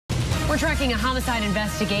We're tracking a homicide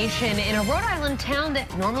investigation in a Rhode Island town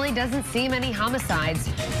that normally doesn't see many homicides.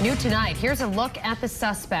 New tonight, here's a look at the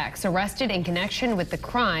suspects arrested in connection with the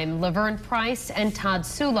crime, Laverne Price and Todd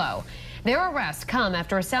Sulo. Their arrests come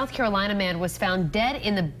after a South Carolina man was found dead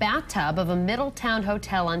in the bathtub of a Middletown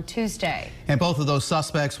hotel on Tuesday. And both of those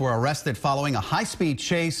suspects were arrested following a high-speed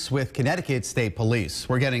chase with Connecticut State Police.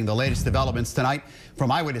 We're getting the latest developments tonight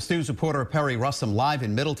from Eyewitness News reporter Perry Russum live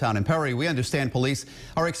in Middletown. And Perry, we understand police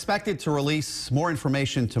are expected to release more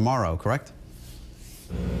information tomorrow, correct?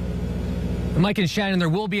 Mike and Shannon, there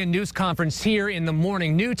will be a news conference here in the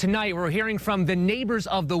morning. New tonight, we're hearing from the neighbors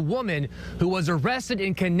of the woman who was arrested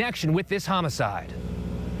in connection with this homicide.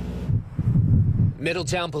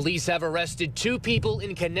 Middletown police have arrested 2 people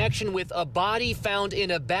in connection with a body found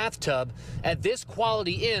in a bathtub at this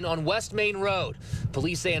Quality Inn on West Main Road.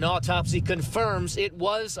 Police say an autopsy confirms it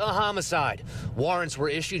was a homicide. Warrants were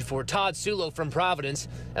issued for Todd Sulo from Providence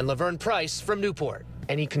and Laverne Price from Newport.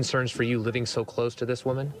 Any concerns for you living so close to this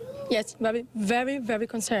woman? Yes, very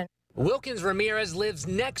concerned. Wilkins Ramirez lives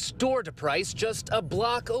next door to Price, just a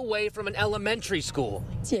block away from an elementary school.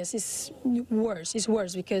 Yes, it's worse. It's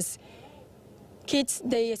worse because kids,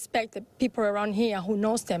 they expect the people around here who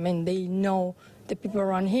knows them, and they know the people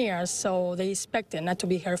around here, so they expect it not to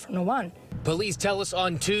be heard from no one. Police tell us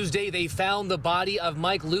on Tuesday they found the body of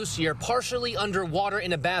Mike Lussier partially underwater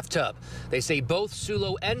in a bathtub. They say both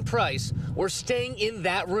Sulo and Price were staying in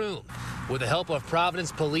that room. With the help of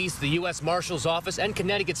Providence Police, the U.S. Marshal's Office, and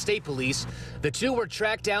Connecticut State Police, the 2 were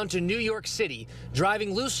tracked down to New York City,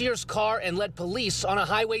 driving Lussier's car and led police on a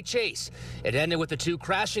highway chase. It ended with the 2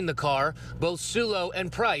 crashing the car. Both Sulo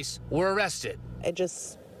and Price were arrested. It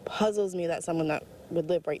just puzzles me that someone that would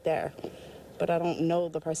live right there. But I don't know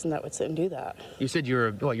the person that would sit and do that. You said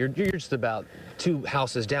you're just about 2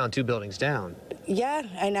 houses down, 2 buildings down. Yeah,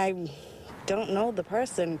 and I don't know the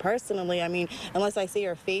person personally. I mean, unless I see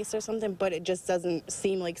her face or something, but it just doesn't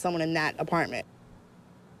seem like someone in that apartment.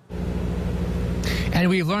 And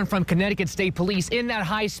we've learned from Connecticut State Police in that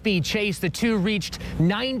high-speed chase, the 2 reached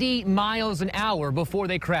 90 miles an hour before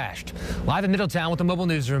they crashed. Live in Middletown with the mobile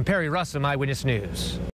newsroom, Perry Russum, Eyewitness News.